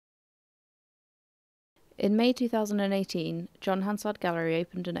In May 2018, John Hansard Gallery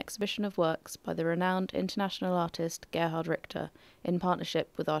opened an exhibition of works by the renowned international artist Gerhard Richter in partnership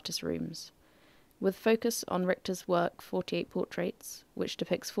with Artist Rooms. With focus on Richter's work 48 Portraits, which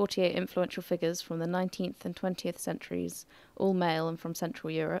depicts 48 influential figures from the 19th and 20th centuries, all male and from Central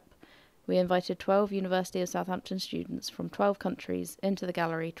Europe, we invited 12 University of Southampton students from 12 countries into the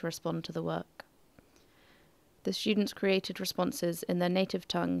gallery to respond to the work. The students created responses in their native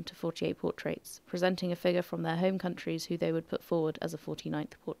tongue to 48 portraits, presenting a figure from their home countries who they would put forward as a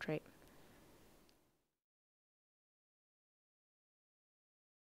 49th portrait.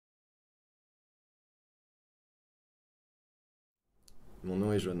 Mon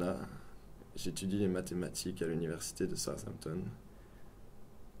nom est Jonah, j'étudie les mathématiques à l'Université de Southampton.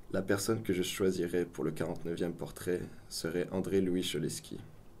 La personne que je choisirais pour le 49e portrait serait André-Louis Cholesky.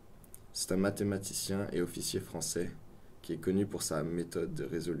 C'est un mathématicien et officier français qui est connu pour sa méthode de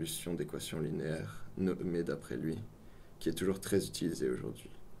résolution d'équations linéaires, nommée d'après lui, qui est toujours très utilisée aujourd'hui.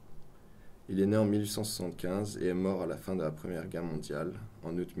 Il est né en 1875 et est mort à la fin de la Première Guerre mondiale,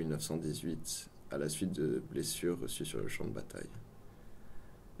 en août 1918, à la suite de blessures reçues sur le champ de bataille.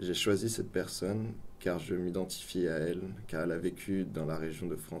 J'ai choisi cette personne car je m'identifie à elle, car elle a vécu dans la région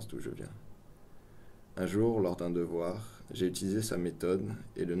de France d'où je viens. Un jour, lors d'un devoir, j'ai utilisé sa méthode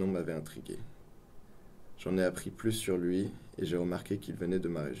et le nom m'avait intrigué. J'en ai appris plus sur lui et j'ai remarqué qu'il venait de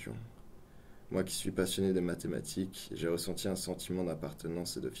ma région. Moi qui suis passionné des mathématiques, j'ai ressenti un sentiment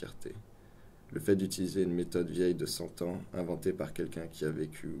d'appartenance et de fierté. Le fait d'utiliser une méthode vieille de 100 ans, inventée par quelqu'un qui a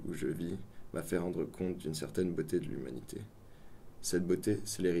vécu où je vis, m'a fait rendre compte d'une certaine beauté de l'humanité. Cette beauté,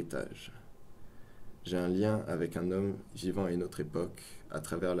 c'est l'héritage. J'ai un lien avec un homme vivant à une autre époque, à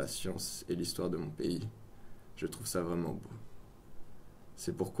travers la science et l'histoire de mon pays. Je trouve ça vraiment beau.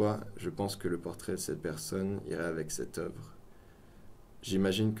 C'est pourquoi je pense que le portrait de cette personne irait avec cette œuvre.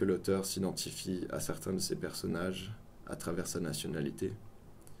 J'imagine que l'auteur s'identifie à certains de ses personnages à travers sa nationalité.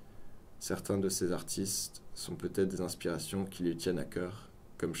 Certains de ces artistes sont peut-être des inspirations qui lui tiennent à cœur,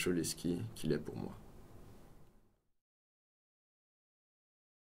 comme Cholesky qu'il est pour moi.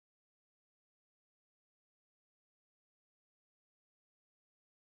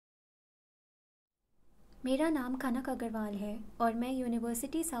 मेरा नाम कनक अग्रवाल है और मैं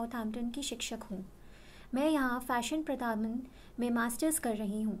university Southampton की शिक्षक हूँ। मैं यहाँ फैशन प्रबंधन में मास्टर्स कर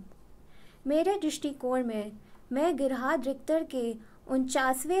रही हूँ। मेरे दृष्टिकोण में मैं गिरहार्ड रिक्टर के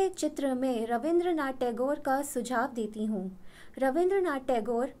 49वें चित्र में रविंद्रनाथ टैगोर का सुझाव देती हूँ। रविंद्रनाथ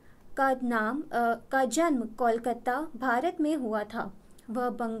टैगोर का जन्म कोलकाता, भारत में हुआ था। वह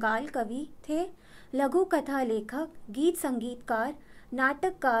बंगाल कवि थे, लघु कथा लेखक, गीत संगीतकार,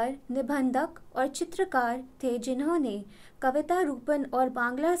 नाटककार, निबंधक और चित्रकार थे जिन्होंने कविता रूपन और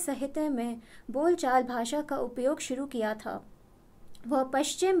बांग्ला साहित्य में बोलचाल भाषा का उपयोग शुरू किया था। वह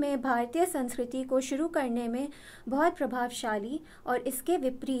पश्चिम में भारतीय संस्कृति को शुरू करने में बहुत प्रभावशाली और इसके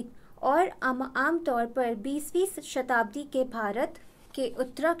विपरीत और आमतौर पर 20वीं शताब्दी के भारत के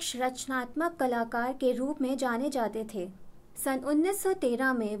उत्कृष्ट रचनात्मक कलाकार के रूप में जाने जाते थे। सन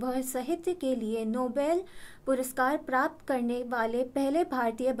 1913 में वह साहित्य के लिए नोबेल पुरस्कार प्राप्त करने वाले पहले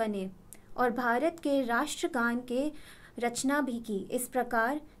भारतीय बने और भारत के राष्ट्रगान के रचना भी की। इस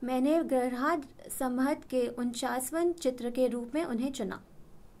प्रकार मैंने गिरहार्ड समहत के 49वें चित्र के रूप में उन्हें चुना।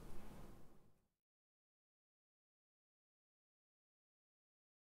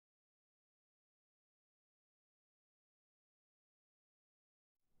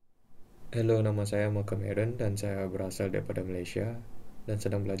 Halo, nama saya Malcolm Aaron dan saya berasal daripada Malaysia dan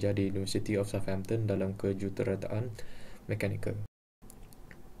sedang belajar di University of Southampton dalam kejuruteraan mekanikal.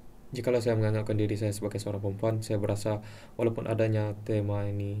 Jikalau saya menganggapkan diri saya sebagai seorang perempuan, saya berasa walaupun adanya tema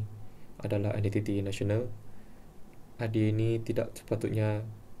ini adalah identiti nasional, idea ini tidak sepatutnya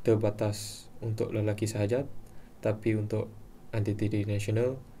terbatas untuk lelaki sahaja, tapi untuk identiti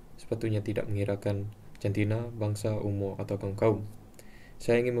nasional sepatutnya tidak mengirakan jantina, bangsa, umur atau kaum-kaum.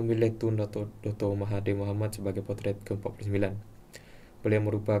 Saya ingin memilih Tun Dr. Mahathir Mohamad sebagai potret ke-49. Beliau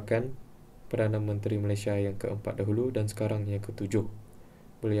merupakan Perdana Menteri Malaysia yang keempat dahulu dan sekarang yang ke-7.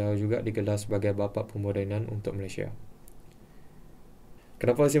 Beliau juga digelar sebagai bapa pemodenan untuk Malaysia.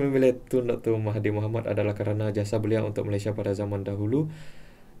 Kenapa saya memilih Tun Dr. Mahathir Mohamad adalah kerana jasa beliau untuk Malaysia pada zaman dahulu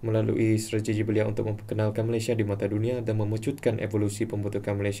melalui strategi beliau untuk memperkenalkan Malaysia di mata dunia dan memucutkan evolusi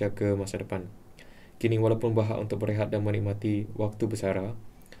pembentukan Malaysia ke masa depan. Kini walaupun berhak untuk berehat dan menikmati waktu bersara,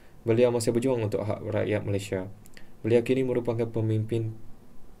 beliau masih berjuang untuk hak rakyat Malaysia. Beliau kini merupakan pemimpin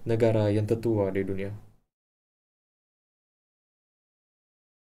negara yang tertua di dunia.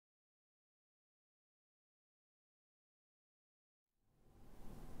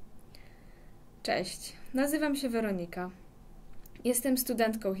 Cześć, nazywam się Weronika. Jestem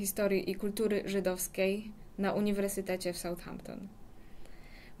studentką historii i kultury żydowskiej na Uniwersytecie w Southampton.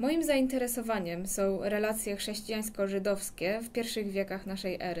 Moim zainteresowaniem są relacje chrześcijańsko-żydowskie w pierwszych wiekach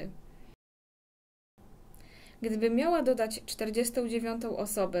naszej ery. Gdybym miała dodać 49.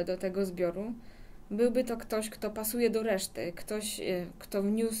 osobę do tego zbioru, byłby to ktoś, kto pasuje do reszty, ktoś, kto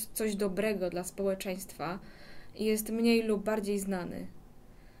wniósł coś dobrego dla społeczeństwa i jest mniej lub bardziej znany.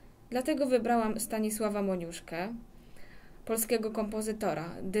 Dlatego wybrałam Stanisława Moniuszkę, polskiego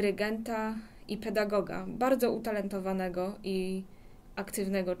kompozytora, dyrygenta i pedagoga, bardzo utalentowanego i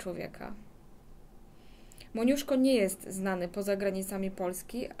aktywnego człowieka. Moniuszko nie jest znany poza granicami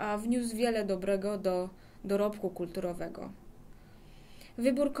Polski, a wniósł wiele dobrego do dorobku kulturowego.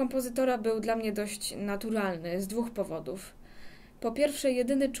 Wybór kompozytora był dla mnie dość naturalny z dwóch powodów. Po pierwsze,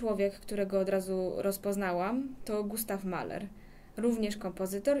 jedyny człowiek, którego od razu rozpoznałam, to Gustav Mahler, również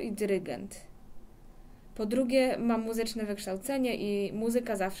kompozytor i dyrygent. Po drugie, mam muzyczne wykształcenie i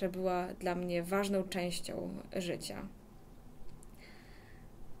muzyka zawsze była dla mnie ważną częścią życia.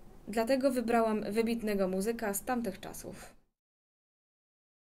 Dlatego wybrałam wybitnego muzyka z tamtych czasów.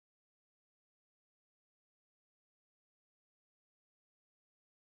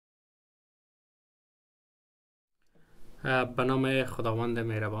 به نام خداوند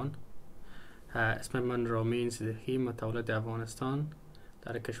مهربان. اسم من رامین صدیقی، متولد افغانستان،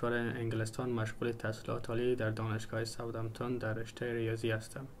 در کشور انگلستان مشغول تحصیلات عالی در دانشگاه ساوثهمپتون در رشته ریاضی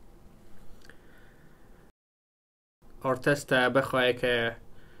هستم. آرتست بخواه که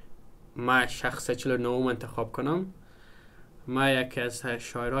ما شخص 49 انتخاب کنم، ما یکی از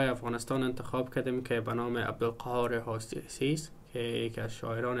شاعرای افغانستان انتخاب کردیم که به نام عبدالقهار حاسی است که یکی از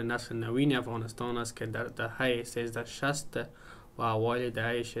شاعران نسل نوین افغانستان است که در دهه 1360 و اوایل دهه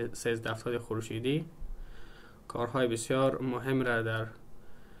 1370 خورشیدی کارهای بسیار مهم را در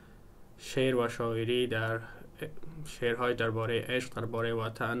شعر و شاعری، در شعرهای درباره عشق، درباره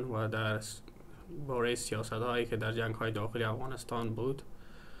وطن و در باره سیاست‌هایی که در جنگ‌های داخلی افغانستان بود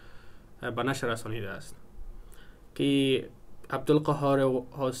به نشر رسانیده است. که عبدالقهار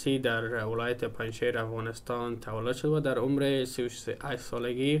حاسی در ولایت پنجشیر افغانستان تولد شد و در عمر 38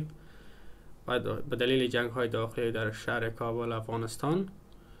 سالگی به دلیل جنگ‌های داخلی در شهر کابل افغانستان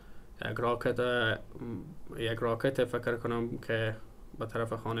یک راکت فکر کنم که به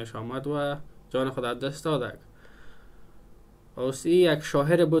طرف خانه‌اش آمد و جان خود از دست داد. حاسی یک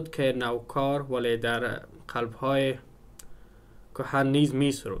شاعر بود که نوکار ولی در قلب‌های کهن نیز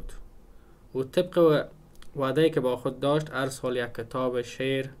می‌سرود. او طبق وعده‌ای که با خود داشت هر سال یک کتاب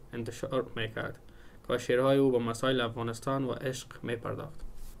شعر انتشار میکرد که شعرهای او به مسائل افغانستان و عشق میپرداخت.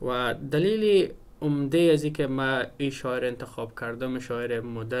 و دلیل عمده از این که من این شاعر انتخاب کردم، شاعر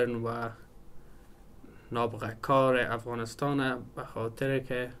مدرن و نابغه کار افغانستان، به خاطر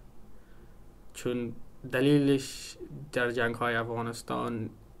که چون دلیلش در جنگ های افغانستان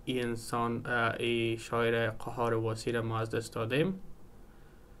این شاعر قهار واسی را ما از دست دادیم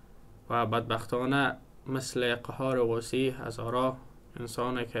و بدبختانه مثل قهار واسی هزارا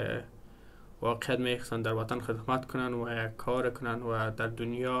انسانه که واقعیت میخواستن در وطن خدمت کنن و کار کنن و در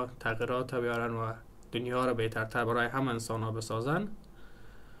دنیا تغییرات بیارن و دنیا را بهترتر برای همه انسان ها بسازن،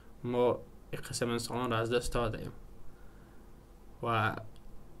 ما این قسم انسان را از دست دادیم. و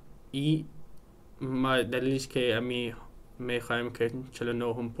این ما دلیلش که امی میخوایم که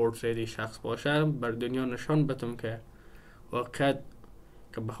 49 هم پورتریت شخص باشه، بر دنیا نشان بدم که واقعیت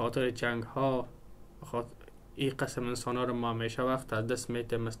که به خاطر جنگ ها این قسم انسان ها رو ما میشه وقت از دست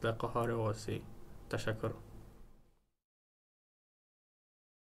میده، مثل قهار واسی. تشکر.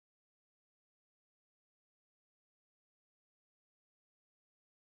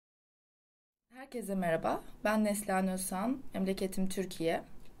 Herkese merhaba, ben Neslihan Özhan, memleketim Türkiye.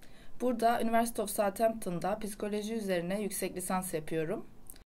 Burada University of Southampton'da psikoloji üzerine yüksek lisans yapıyorum.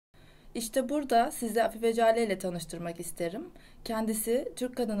 İşte burada sizi Afife Cale ile tanıştırmak isterim. Kendisi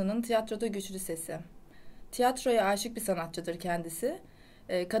Türk kadınının tiyatroda güçlü sesi. Tiyatroya aşık bir sanatçıdır kendisi.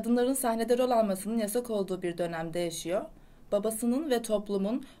 Kadınların sahnede rol almasının yasak olduğu bir dönemde yaşıyor. Babasının ve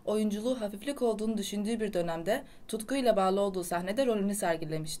toplumun oyunculuğu hafiflik olduğunu düşündüğü bir dönemde tutkuyla bağlı olduğu sahnede rolünü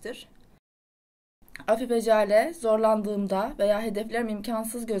sergilemiştir. Afife Cale, zorlandığımda veya hedeflerim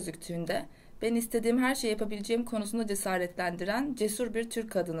imkansız gözüktüğünde beni istediğim her şeyi yapabileceğim konusunda cesaretlendiren cesur bir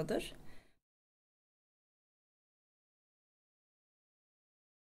Türk kadınıdır.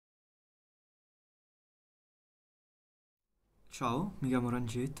 Ciao, mi chiamo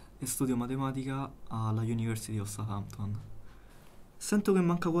Ranjit e studio matematica alla University of Southampton. Sento che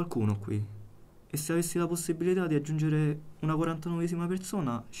manca qualcuno qui e se avessi la possibilità di aggiungere una 49esima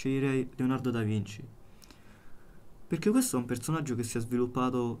persona, sceglierei Leonardo da Vinci. Perché questo è un personaggio che si è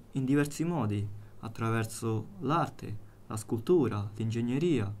sviluppato in diversi modi, attraverso l'arte, la scultura,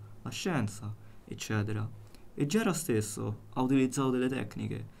 l'ingegneria, la scienza, eccetera. E Gerhard stesso ha utilizzato delle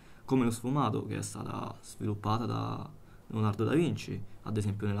tecniche, come lo sfumato, che è stata sviluppata da Leonardo da Vinci, ad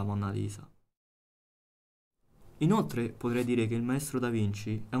esempio nella Monna Lisa. Inoltre potrei dire che il maestro da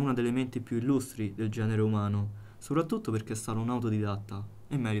Vinci è una delle menti più illustri del genere umano, soprattutto perché è stato un autodidatta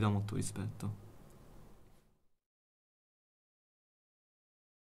e merita molto rispetto.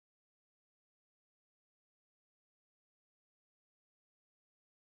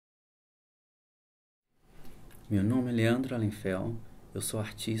 Meu nome é Leandro Alenfel, eu sou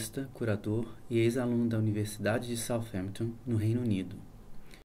artista, curador e ex-aluno da Universidade de Southampton, no Reino Unido.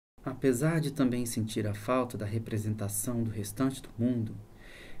 Apesar de também sentir a falta da representação do restante do mundo,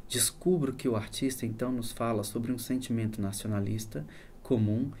 descubro que o artista então nos fala sobre um sentimento nacionalista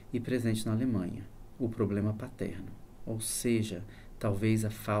comum e presente na Alemanha, o problema paterno, ou seja, talvez a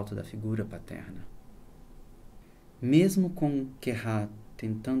falta da figura paterna. Mesmo com Gerhard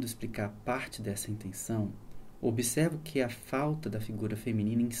tentando explicar parte dessa intenção, observo que a falta da figura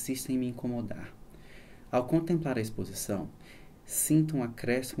feminina insiste em me incomodar. Ao contemplar a exposição, sinto um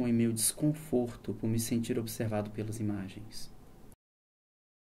acréscimo em meu desconforto por me sentir observado pelas imagens.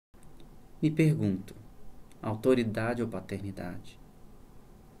 Me pergunto, autoridade ou paternidade?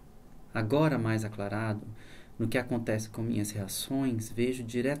 Agora mais aclarado, no que acontece com minhas reações, vejo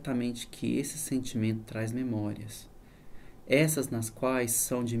diretamente que esse sentimento traz memórias. Essas nas quais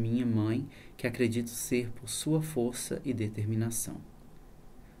são de minha mãe, que acredito ser por sua força e determinação.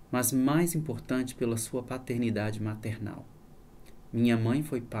 Mas mais importante pela sua paternidade maternal. Minha mãe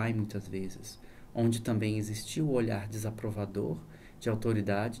foi pai muitas vezes, onde também existiu o olhar desaprovador de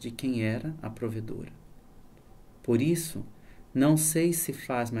autoridade de quem era a provedora. Por isso, não sei se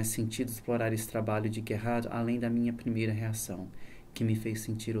faz mais sentido explorar esse trabalho de Gerhard além da minha primeira reação, que me fez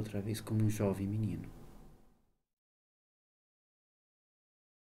sentir outra vez como um jovem menino.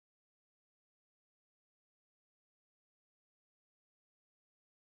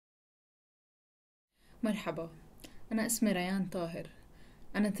 مرحبا، أنا اسمي ريان طاهر.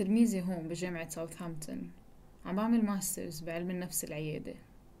 أنا تلميذة هون بجامعة ساوثهامبتون، عم بعمل ماسترز بعلم النفس العيادة.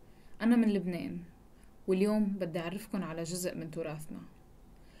 أنا من لبنان، واليوم بدي أعرفكن على جزء من تراثنا.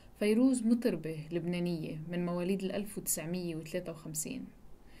 فيروز مطربة لبنانية من مواليد 1953.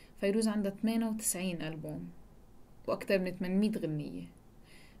 فيروز عندها 98 ألبوم وأكثر من 800 غنية.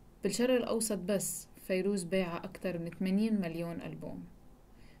 بالشرق الأوسط بس فيروز باعها أكثر من 80 مليون ألبوم.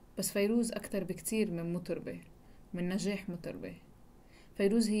 بس فيروز أكتر بكتير من مطربة، من نجاح مطربة.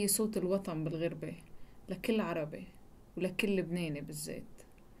 فيروز هي صوت الوطن بالغربة لكل عربي ولكل لبناني بالذات.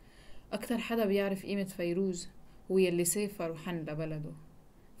 أكتر حدا بيعرف قيمة فيروز هو يلي سافر وحن لبلده.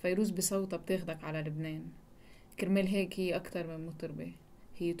 فيروز بصوتها بتاخدك على لبنان. كرمال هيك هي أكتر من مطربة،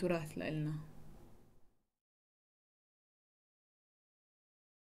 هي تراث لإلنا.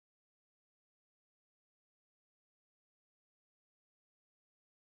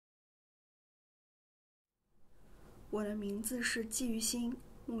我的名字是季玉欣，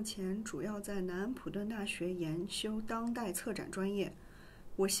目前主要在南安普顿大学研修当代策展专业。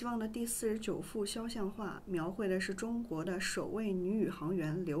我希望的第49幅肖像画描绘的是中国的首位女宇航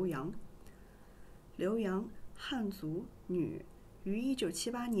员刘洋。刘洋，汉族，女，于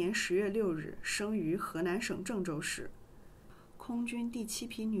1978年10月6日生于河南省郑州市，空军第7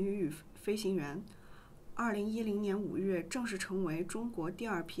批女宇飞行员。2010年5月正式成为中国第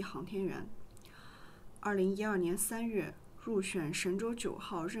2批航天员。2012年3月入选神舟9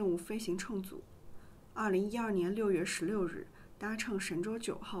号任务飞行乘组。2012年6月16日搭乘神舟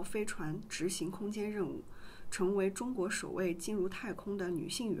9号飞船执行空间任务，成为中国首位进入太空的女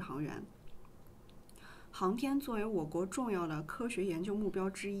性宇航员。航天作为我国重要的科学研究目标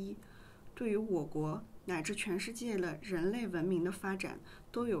之一，对于我国乃至全世界的人类文明的发展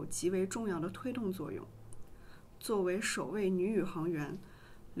都有极为重要的推动作用。作为首位女宇航员，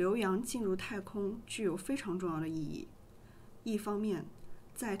刘洋进入太空具有非常重要的意义。一方面，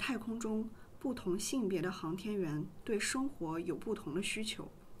在太空中，不同性别的航天员对生活有不同的需求。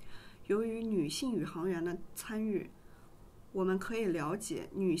由于女性宇航员的参与，我们可以了解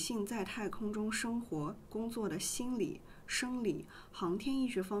女性在太空中生活、工作的心理、生理、航天医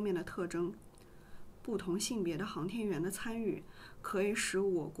学方面的特征。不同性别的航天员的参与，可以使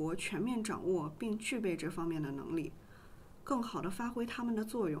我国全面掌握并具备这方面的能力，更好地发挥他们的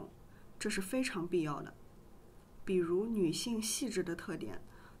作用，这是非常必要的。比如女性细致的特点，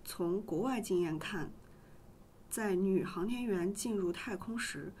从国外经验看，在女航天员进入太空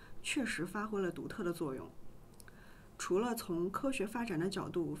时确实发挥了独特的作用。除了从科学发展的角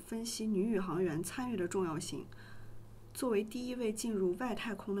度分析女宇航员参与的重要性，作为第一位进入外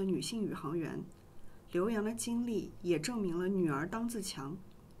太空的女性宇航员，刘洋的经历也证明了女儿当自强，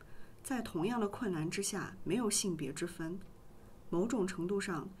在同样的困难之下没有性别之分，某种程度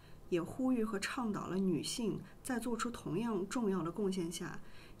上也呼吁和倡导了女性在做出同样重要的贡献下，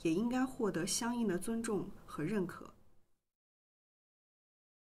也应该获得相应的尊重和认可。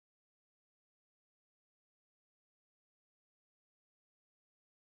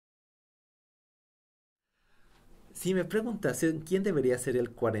Si me preguntasen quién debería ser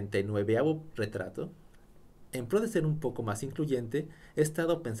el 49º retrato, en pro de ser un poco más incluyente, he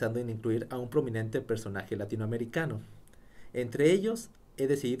estado pensando en incluir a un prominente personaje latinoamericano. Entre ellos, he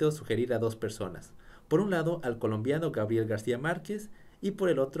decidido sugerir a dos personas. Por un lado, al colombiano Gabriel García Márquez y por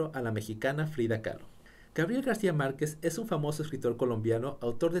el otro, a la mexicana Frida Kahlo. Gabriel García Márquez es un famoso escritor colombiano,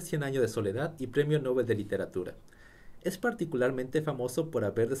 autor de 100 años de soledad y Premio Nobel de Literatura. Es particularmente famoso por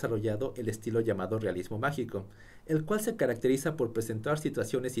haber desarrollado el estilo llamado realismo mágico, el cual se caracteriza por presentar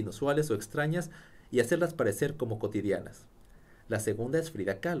situaciones inusuales o extrañas y hacerlas parecer como cotidianas. La segunda es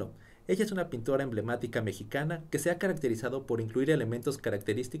Frida Kahlo. Ella es una pintora emblemática mexicana que se ha caracterizado por incluir elementos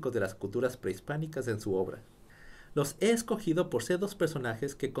característicos de las culturas prehispánicas en su obra. Los he escogido por ser dos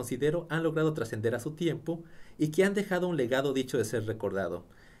personajes que considero han logrado trascender a su tiempo y que han dejado un legado dicho de ser recordado.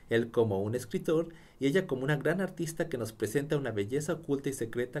 Él como un escritor y ella como una gran artista que nos presenta una belleza oculta y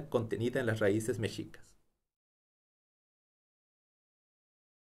secreta contenida en las raíces mexicas.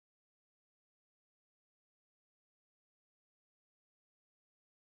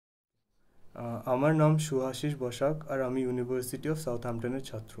 আমার নাম সুহাশিস বসাক আর আমি university of সাউথহ্যাম্পটনের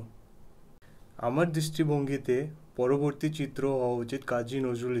ছাত্র। আমার দৃষ্টিভঙ্গিতে পরবর্তী চিত্র হওয়া উচিত কাজী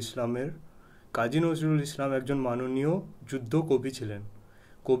নজরুল ইসলামের। কাজী নজরুল ইসলাম একজন মাননীয় যুদ্ধ কবি ছিলেন।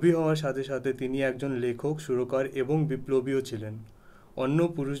 কবি হওয়ার সাথে সাথে তিনি একজন লেখক, সুরকার এবং বিপ্লবীও ছিলেন। অন্য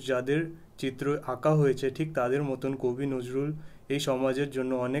পুরুষ যাদের চিত্র আঁকা হয়েছে ঠিক তাদের মতন কবি নজরুল এই সমাজের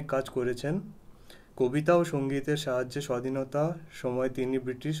জন্য অনেক কাজ করেছেন। কবিতা ও সঙ্গীতের সাহায্যে স্বাধীনতার সময় তিনি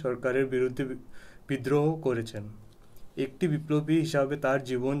ব্রিটিশ সরকারের বিরুদ্ধে বিদ্রোহ করেছেন। একটি বিপ্লবী হিসাবে তার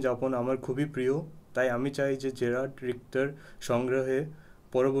জীবন যাপন আমার খুবই প্রিয়, তাই আমি চাই যে জেরার্ড রিক্টার সংগ্রহে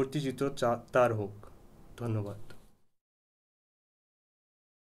পরবর্তী চিত্র তার হোক। ধন্যবাদ।